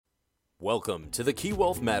Welcome to the Key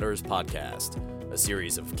Wealth Matters podcast, a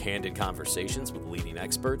series of candid conversations with leading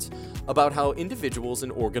experts about how individuals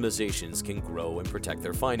and organizations can grow and protect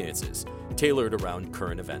their finances, tailored around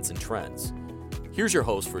current events and trends. Here's your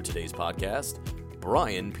host for today's podcast,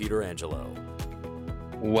 Brian Pietrangelo.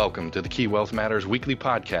 Welcome to the Key Wealth Matters weekly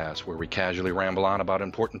podcast, where we casually ramble on about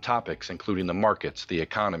important topics, including the markets, the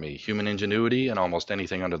economy, human ingenuity, and almost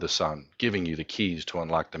anything under the sun, giving you the keys to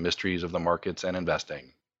unlock the mysteries of the markets and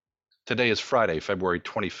investing. Today is Friday, February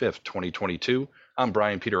 25th, 2022. I'm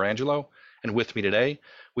Brian Pietrangelo, and with me today,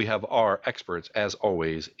 we have our experts, as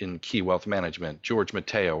always, in Key Wealth Management, George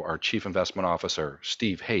Matteo, our Chief Investment Officer,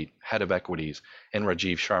 Steve Haight, Head of Equities, and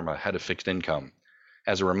Rajiv Sharma, Head of Fixed Income.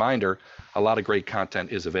 As a reminder, a lot of great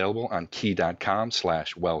content is available on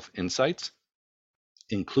key.com/wealth insights,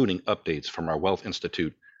 including updates from our Wealth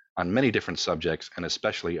Institute on many different subjects, and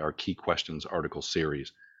especially our Key Questions article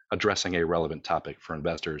series, addressing a relevant topic for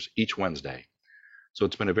investors each Wednesday. So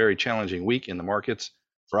it's been a very challenging week in the markets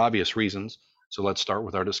for obvious reasons. So let's start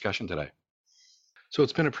with our discussion today. So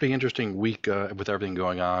it's been a pretty interesting week with everything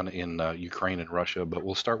going on in Ukraine and Russia, but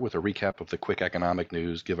we'll start with a recap of the quick economic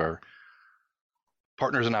news, give our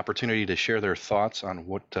partners an opportunity to share their thoughts on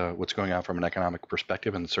what's going on from an economic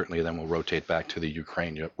perspective, and certainly then we'll rotate back to the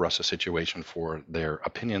Ukraine-Russia situation for their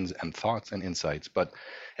opinions and thoughts and insights. But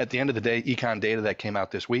at the end of the day, econ data that came out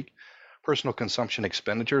this week, personal consumption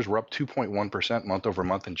expenditures were up 2.1% month over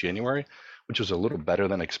month in January, which was a little better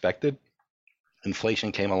than expected.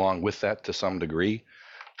 Inflation came along with that to some degree.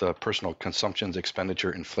 The personal consumption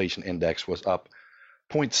expenditure inflation index was up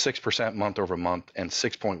 0.6% month over month and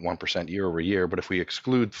 6.1% year over year. But if we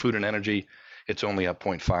exclude food and energy, it's only up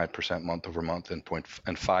 0.5% month over month and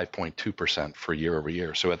 5.2% for year over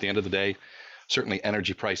year. So at the end of the day, certainly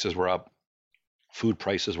energy prices were up, food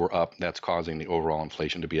prices were up. That's causing the overall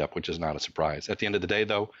inflation to be up, which is not a surprise. At the end of the day,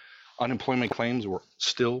 though, unemployment claims were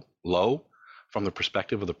still low from the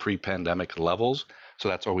perspective of the pre-pandemic levels. So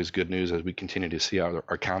that's always good news as we continue to see our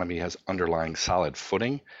economy has underlying solid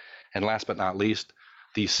footing. And last but not least,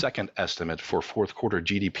 the second estimate for fourth quarter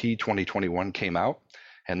GDP 2021 came out,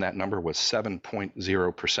 and that number was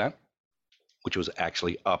 7.0%, which was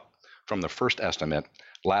actually up from the first estimate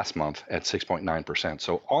last month at 6.9%.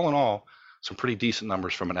 So all in all, some pretty decent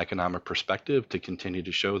numbers from an economic perspective to continue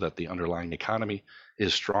to show that the underlying economy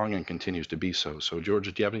is strong and continues to be so. So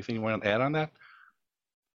George, do you have anything you want to add on that?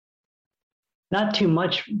 Not too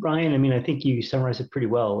much, Brian. I mean, I think you summarized it pretty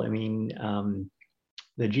well. I mean,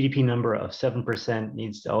 the GDP number of 7%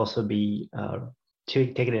 needs to also be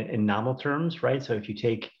taken in nominal terms, right? So if you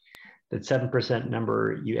take that 7%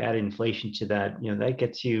 number, you add inflation to that, that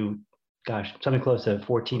gets you, something close to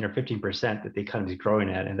 14 or 15% that the economy is growing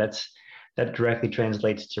at. And that directly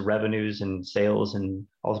translates to revenues and sales and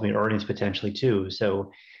ultimately earnings potentially too.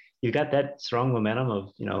 So you've got that strong momentum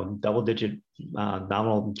of, double-digit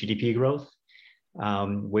nominal GDP growth.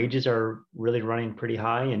 Wages are really running pretty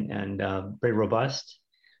high and pretty robust.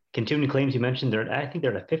 Continuing claims, you mentioned, I think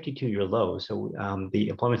they're at a 52-year low. So the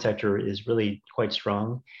employment sector is really quite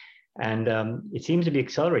strong. And it seems to be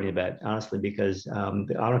accelerating a bit, honestly, because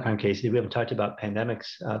the Omicron cases, we haven't talked about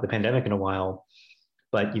the pandemic in a while,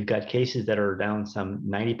 but you've got cases that are down some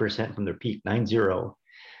 90% from their peak, 90.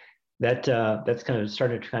 That's kind of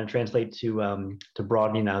starting to kind of translate to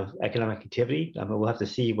broadening of economic activity. We'll have to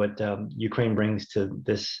see what Ukraine brings to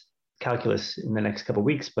this calculus in the next couple of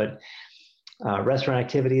weeks, but restaurant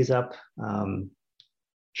activity is up,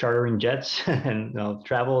 chartering jets and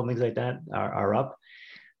travel and things like that are up.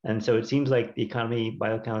 And so it seems like the economy,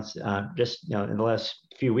 by all accounts, just in the last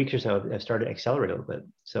few weeks or so, have started to accelerate a little bit.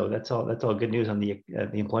 So that's all good news on the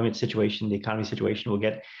employment situation, the economy situation. We'll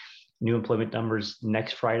get new employment numbers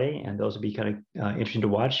next Friday, and those will be kind of interesting to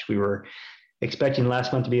watch. We were expecting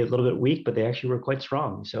last month to be a little bit weak, but they actually were quite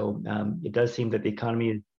strong. So it does seem that the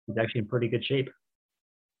economy is actually in pretty good shape.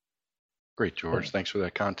 Great, George. Thanks for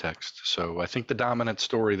that context. So I think the dominant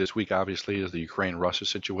story this week, obviously, is the Ukraine-Russia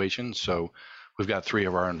situation. So we've got three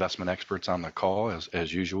of our investment experts on the call,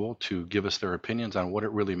 as usual, to give us their opinions on what it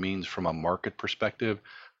really means from a market perspective,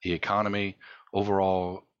 the economy,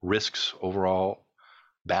 overall risks, overall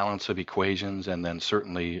balance of equations, and then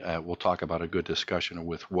certainly we'll talk about a good discussion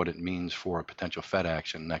with what it means for a potential Fed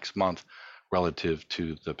action next month relative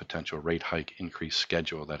to the potential rate hike increase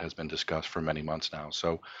schedule that has been discussed for many months now.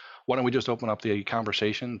 So why don't we just open up the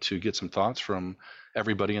conversation to get some thoughts from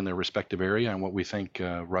everybody in their respective area and what we think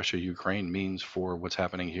Russia-Ukraine means for what's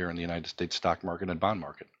happening here in the United States stock market and bond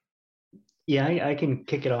market. Yeah, I can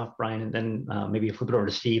kick it off, Brian, and then maybe flip it over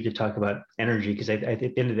to Steve to talk about energy, because at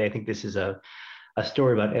the end of the day, I think this is a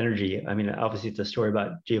story about energy. I mean, obviously, it's a story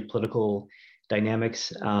about geopolitical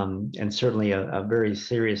dynamics, and certainly a very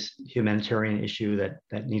serious humanitarian issue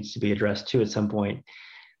that needs to be addressed too at some point.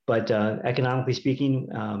 But economically speaking,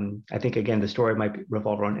 I think, again, the story might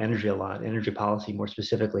revolve around energy a lot, energy policy more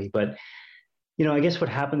specifically. But I guess what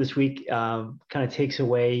happened this week kind of takes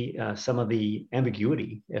away some of the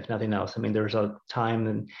ambiguity, if nothing else. I mean, there was a time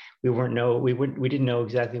and we didn't know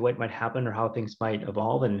exactly what might happen or how things might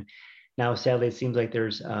evolve. And now, sadly, it seems like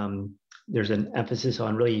there's an emphasis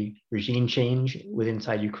on really regime change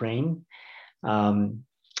inside Ukraine.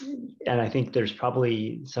 And I think there's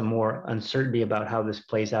probably some more uncertainty about how this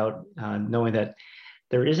plays out, knowing that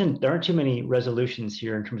there aren't too many resolutions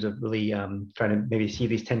here in terms of really trying to maybe see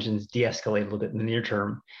these tensions de-escalate a little bit in the near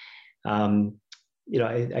term.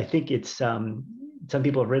 I think it's some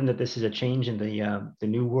people have written that this is a change in the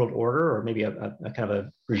new world order, or maybe a kind of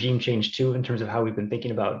a regime change too, in terms of how we've been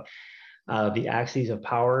thinking about the axes of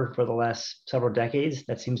power for the last several decades.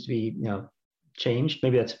 That seems to be changed.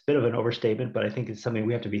 Maybe that's a bit of an overstatement, but I think it's something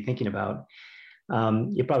we have to be thinking about.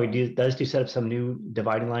 It probably does set up some new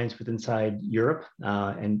dividing lines inside Europe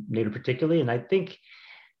and NATO particularly. And I think,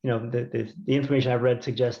 the information I've read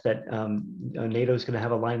suggests that NATO is going to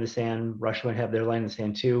have a line in the sand. Russia might have their line in the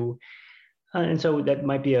sand too. And so that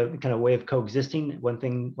might be a kind of way of coexisting once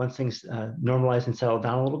things normalize and settle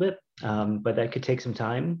down a little bit. But that could take some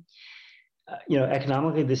time.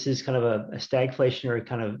 Economically, this is kind of a stagflationary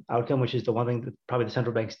kind of outcome, which is the one thing that probably the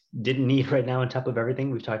central banks didn't need right now on top of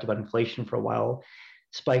everything. We've talked about inflation for a while,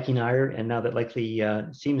 spiking higher, and now that likely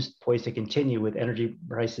seems poised to continue with energy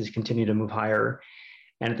prices continue to move higher.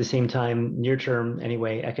 And at the same time, near term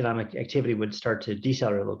anyway, economic activity would start to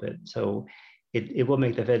decelerate a little bit. So it will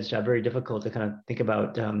make the Fed's job very difficult to kind of think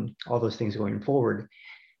about all those things going forward.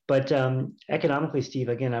 But economically, Steve,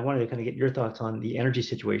 again, I wanted to kind of get your thoughts on the energy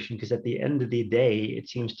situation, because at the end of the day, it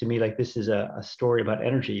seems to me like this is a story about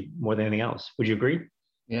energy more than anything else. Would you agree?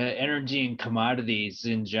 Yeah, energy and commodities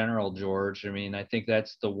in general, George. I mean, I think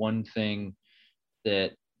that's the one thing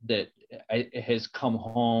that has come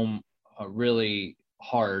home really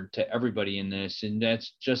hard to everybody in this, and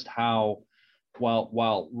that's just how,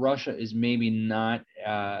 while Russia is maybe not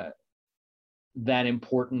that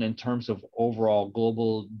important in terms of overall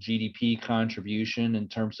global GDP contribution, in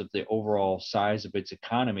terms of the overall size of its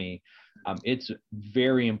economy, it's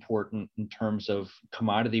very important in terms of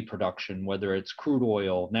commodity production, whether it's crude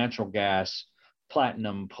oil, natural gas,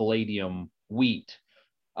 platinum, palladium, wheat,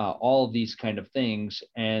 all of these kind of things.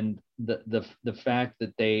 And the fact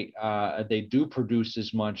that they do produce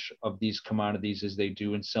as much of these commodities as they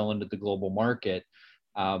do and sell into the global market,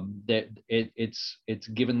 that it's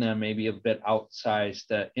given them maybe a bit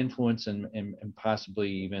outsized influence and possibly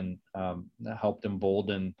even helped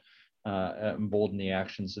embolden the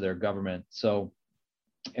actions of their government. So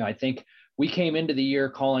I think we came into the year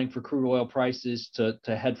calling for crude oil prices to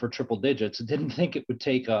head for triple digits. Didn't think it would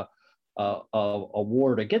take a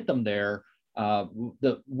war to get them there.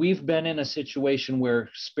 We've been in a situation where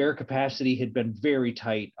spare capacity had been very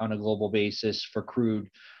tight on a global basis for crude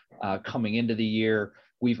coming into the year.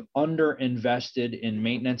 We've underinvested in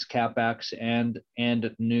maintenance capex and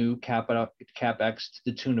new capex to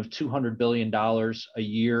the tune of $200 billion a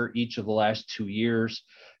year each of the last 2 years.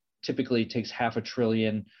 Typically, it takes $500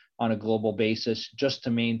 billion on a global basis just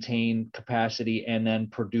to maintain capacity and then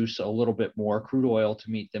produce a little bit more crude oil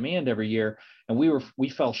to meet demand every year. And we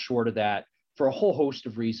fell short of that for a whole host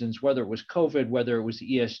of reasons, whether it was COVID, whether it was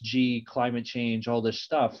ESG, climate change, all this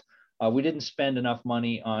stuff. We didn't spend enough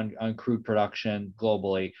money on crude production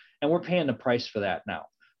globally, and we're paying the price for that now.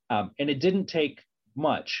 And it didn't take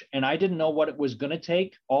much, and I didn't know what it was going to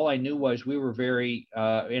take. All I knew was we were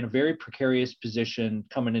in a very precarious position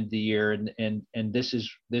coming into the year, and this is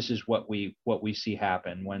what we see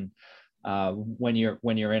happen when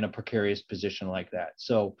you're in a precarious position like that.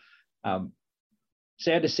 So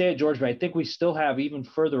sad to say it, George, but I think we still have even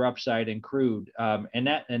further upside in crude, and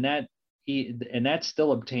that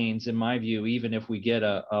still obtains, in my view, even if we get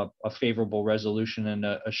a favorable resolution in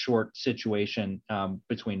a short situation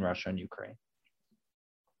between Russia and Ukraine.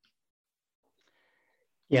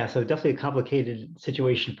 Yeah, so definitely a complicated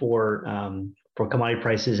situation for commodity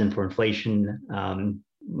prices and for inflation,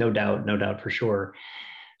 no doubt for sure.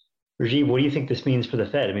 Rajiv, what do you think this means for the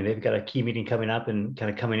Fed? I mean, they've got a key meeting coming up, and kind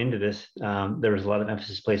of coming into this, there was a lot of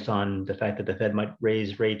emphasis placed on the fact that the Fed might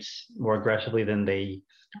raise rates more aggressively than they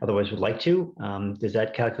otherwise would like to. Does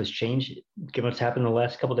that calculus change given what's happened in the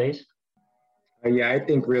last couple of days? Yeah, I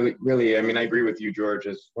think really, I mean, I agree with you, George,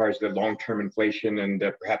 as far as the long-term inflation and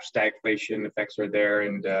perhaps stagflation effects are there,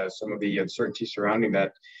 and some of the uncertainty surrounding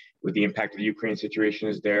that with the impact of the Ukraine situation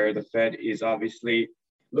is there. The Fed is obviously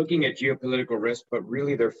looking at geopolitical risk, but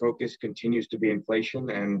really their focus continues to be inflation.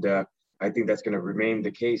 And I think that's going to remain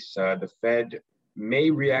the case. The Fed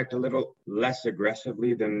may react a little less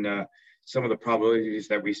aggressively than some of the probabilities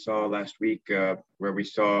that we saw last week, where we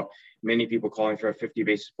saw many people calling for a 50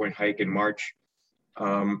 basis point hike in March.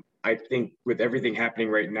 I think with everything happening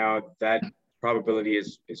right now, that probability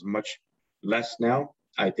is much less now.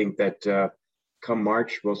 I think that come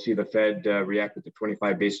March, we'll see the Fed react with a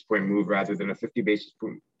 25 basis point move rather than a 50 basis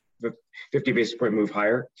point move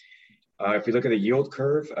higher. If you look at the yield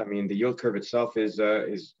curve, I mean, the yield curve itself is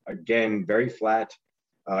again very flat.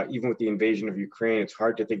 Even with the invasion of Ukraine, it's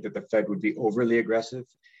hard to think that the Fed would be overly aggressive.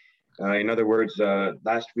 In other words,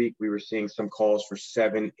 last week we were seeing some calls for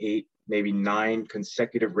 7, 8, maybe 9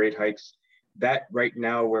 consecutive rate hikes. That right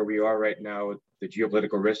now, where we are right now, the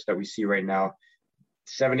geopolitical risk that we see right now,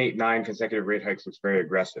 7, 8, 9 consecutive rate hikes looks very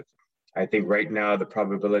aggressive. I think right now the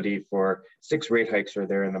probability for 6 rate hikes are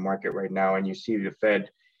there in the market right now, and you see the Fed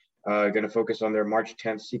going to focus on their March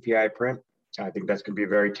 10th CPI print. I think that's going to be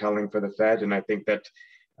very telling for the Fed, and I think that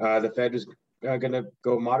the Fed is going to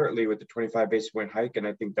go moderately with the 25 basis point hike, and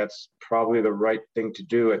I think that's probably the right thing to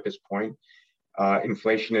do at this point.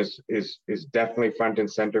 Inflation is definitely front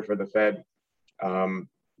and center for the Fed.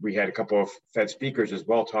 We had a couple of Fed speakers as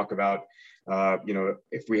well talk about,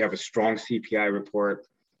 if we have a strong CPI report,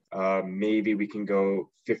 maybe we can go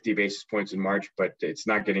 50 basis points in March, but it's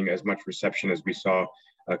not getting as much reception as we saw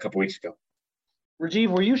a couple weeks ago. Rajiv,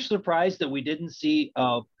 were you surprised that we didn't see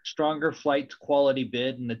a stronger flight to quality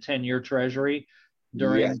bid in the 10-year Treasury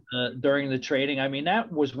during the trading? I mean,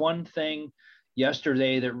 that was one thing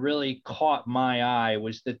yesterday that really caught my eye,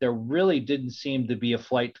 was that there really didn't seem to be a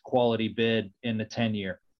flight to quality bid in the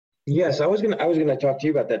 10-year. Yes, I was gonna talk to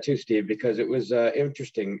you about that too, Steve, because it was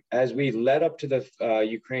interesting. As we led up to the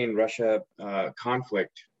Ukraine-Russia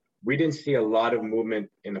conflict, we didn't see a lot of movement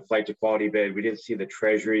in the flight to quality bid. We didn't see the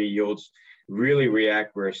Treasury yields really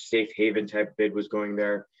react where a safe haven type bid was going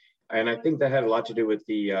there. And I think that had a lot to do with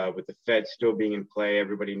the Fed still being in play.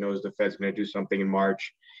 Everybody knows the Fed's going to do something in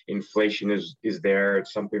March. Inflation is there.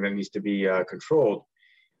 It's something that needs to be controlled.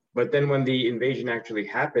 But then when the invasion actually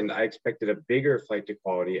happened, I expected a bigger flight to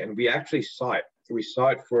quality, and we actually saw it. We saw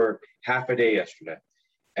it for half a day yesterday,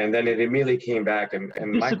 and then it immediately came back. And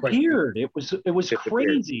my question, it was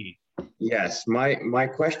crazy. Yes, my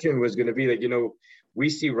question was going to be that we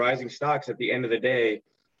see rising stocks at the end of the day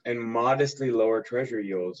and modestly lower Treasury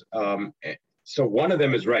yields. So one of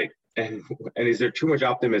them is right, and is there too much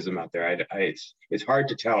optimism out there? It's hard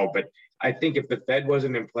to tell, but I think if the Fed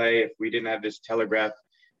wasn't in play, if we didn't have this telegraph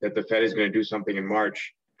that the Fed is going to do something in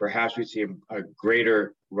March, perhaps we see a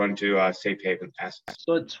greater run to safe haven assets.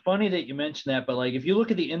 So it's funny that you mentioned that, but like if you look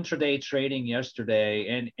at the intraday trading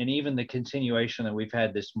yesterday and even the continuation that we've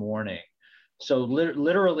had this morning, so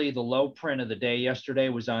literally the low print of the day yesterday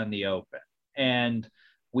was on the open, and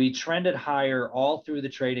we trended higher all through the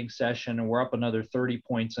trading session, and we're up another 30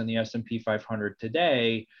 points on the S&P 500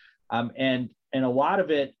 today, and a lot of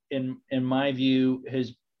it, in my view,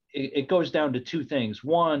 it goes down to two things.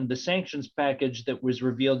 One, the sanctions package that was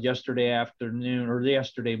revealed yesterday afternoon or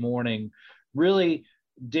yesterday morning really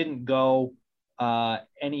didn't go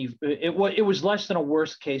it was less than a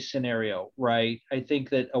worst case scenario, right? I think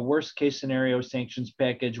that a worst case scenario sanctions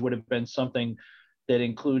package would have been something that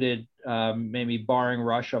included maybe barring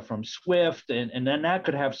Russia from SWIFT, and then that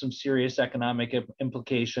could have some serious economic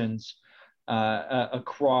implications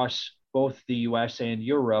across both the US and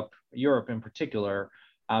Europe in particular.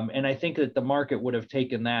 And I think that the market would have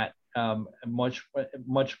taken that much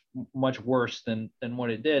worse than what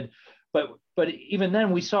it did. But even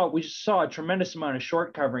then, we saw a tremendous amount of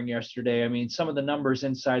short covering yesterday. I mean, some of the numbers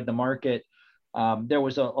inside the market, there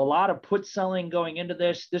was a lot of put selling going into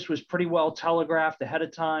this. This was pretty well telegraphed ahead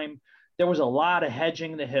of time. There was a lot of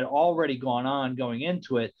hedging that had already gone on going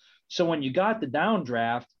into it. So when you got the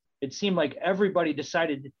downdraft, it seemed like everybody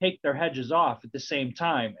decided to take their hedges off at the same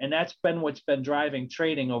time. And that's been what's been driving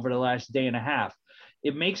trading over the last day and a half.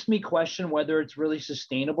 It makes me question whether it's really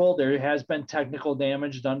sustainable. There has been technical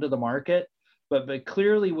damage done to the market, but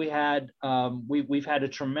clearly we've had a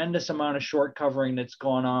tremendous amount of short covering that's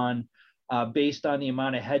gone on based on the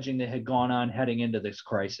amount of hedging that had gone on heading into this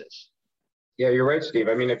crisis. Yeah, you're right, Steve.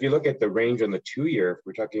 I mean, if you look at the range on the 2-year, if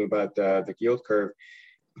we're talking about the yield curve,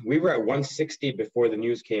 we were at 160 before the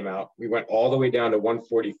news came out. We went all the way down to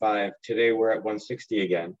 145. Today we're at 160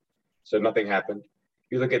 again. So nothing happened.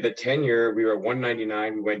 If you look at the 10-year, we were at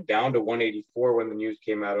 199. We went down to 184 when the news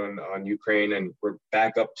came out on Ukraine, and we're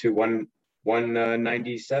back up to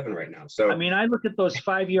 197 right now. So I mean, I look at those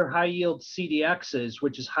 5-year high yield CDXs,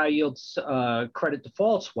 which is high yield credit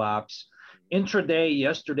default swaps, intraday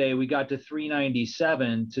yesterday, we got to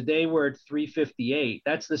 397. Today we're at 358.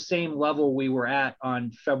 That's the same level we were at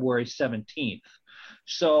on February 17th.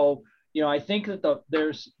 So, I think that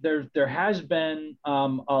there has been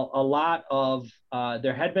a lot of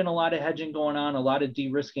there had been a lot of hedging going on, a lot of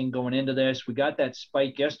de-risking going into this. We got that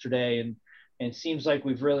spike yesterday, and it seems like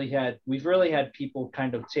we've really had people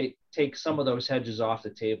kind of take some of those hedges off the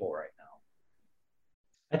table right now.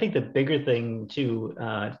 I think the bigger thing to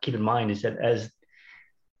keep in mind is that as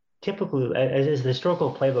typically, as the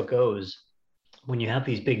historical playbook goes, when you have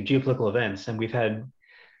these big geopolitical events, and we've had,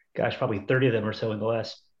 probably 30 of them or so in the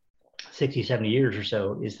last 60, 70 years or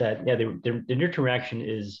so, is that, the near-term reaction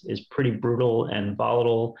is pretty brutal and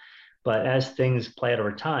volatile. But as things play out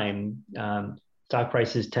over time, stock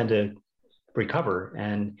prices tend to recover.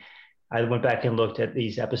 And I went back and looked at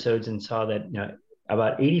these episodes and saw that,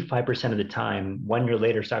 about 85% of the time, 1 year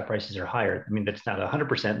later, stock prices are higher. I mean, that's not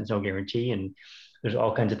 100%, there's no guarantee. And there's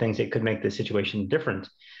all kinds of things that could make the situation different.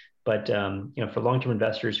 But, for long-term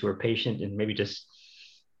investors who are patient and maybe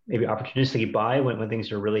opportunistically buy when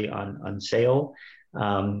things are really on sale,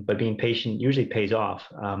 but being patient usually pays off.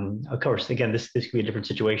 Of course, again, this could be a different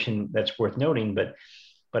situation that's worth noting, but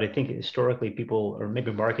I think historically people, or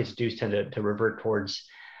maybe markets, do tend to revert towards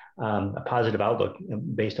a positive outlook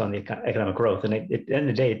based on the economic growth. And at the end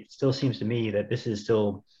of the day, it still seems to me that this is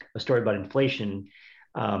still a story about inflation.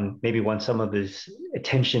 Maybe once some of this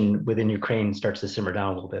tension within Ukraine starts to simmer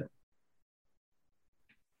down a little bit.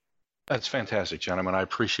 That's fantastic, gentlemen. I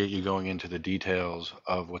appreciate you going into the details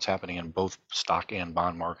of what's happening in both stock and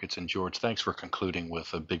bond markets. And George, thanks for concluding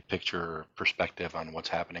with a big picture perspective on what's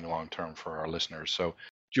happening long term for our listeners. So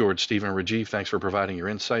George, Stephen, Rajiv, thanks for providing your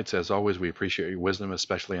insights. As always, we appreciate your wisdom,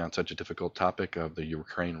 especially on such a difficult topic of the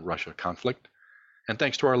Ukraine-Russia conflict. And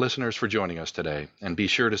thanks to our listeners for joining us today. And be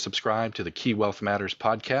sure to subscribe to the Key Wealth Matters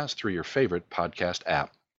podcast through your favorite podcast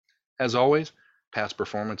app. As always, past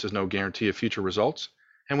performance is no guarantee of future results,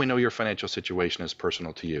 and we know your financial situation is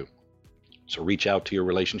personal to you. So reach out to your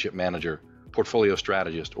relationship manager, portfolio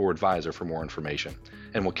strategist, or advisor for more information.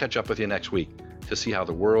 And we'll catch up with you next week to see how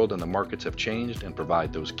the world and the markets have changed and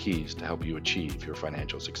provide those keys to help you achieve your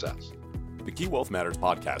financial success. The Key Wealth Matters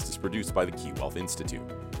podcast is produced by the Key Wealth Institute.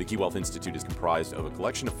 The Key Wealth Institute is comprised of a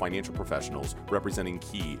collection of financial professionals representing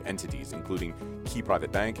key entities, including Key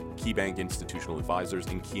Private Bank, Key Bank Institutional Advisors,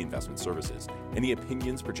 and Key Investment Services. Any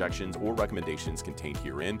opinions, projections, or recommendations contained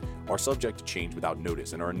herein are subject to change without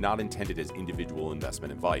notice and are not intended as individual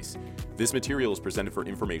investment advice. This material is presented for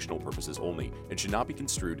informational purposes only and should not be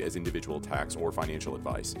construed as individual tax or financial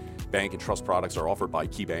advice. Bank and trust products are offered by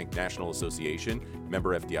Key Bank National Association,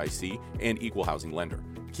 member FDIC, and equal housing lender.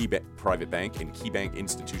 Key Private Bank and Key Bank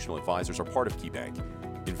Institutional Advisors are part of Key Bank.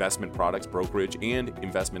 Investment products, brokerage, and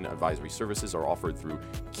investment advisory services are offered through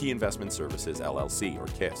Key Investment Services, LLC, or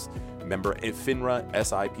KISS, member FINRA,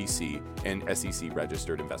 SIPC, and SEC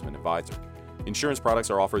registered investment advisor. Insurance products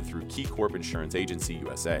are offered through Key Corp Insurance Agency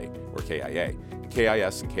USA, or KIA.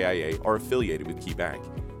 KIS and KIA are affiliated with Key Bank.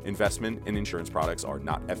 Investment and insurance products are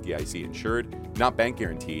not FDIC insured, not bank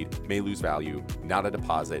guaranteed, may lose value, not a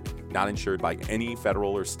deposit, not insured by any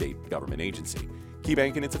federal or state government agency. Key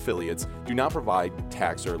Bank and its affiliates do not provide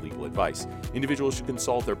tax or legal advice. Individuals should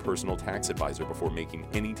consult their personal tax advisor before making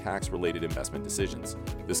any tax-related investment decisions.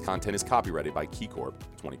 This content is copyrighted by Key Corp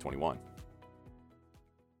 2021.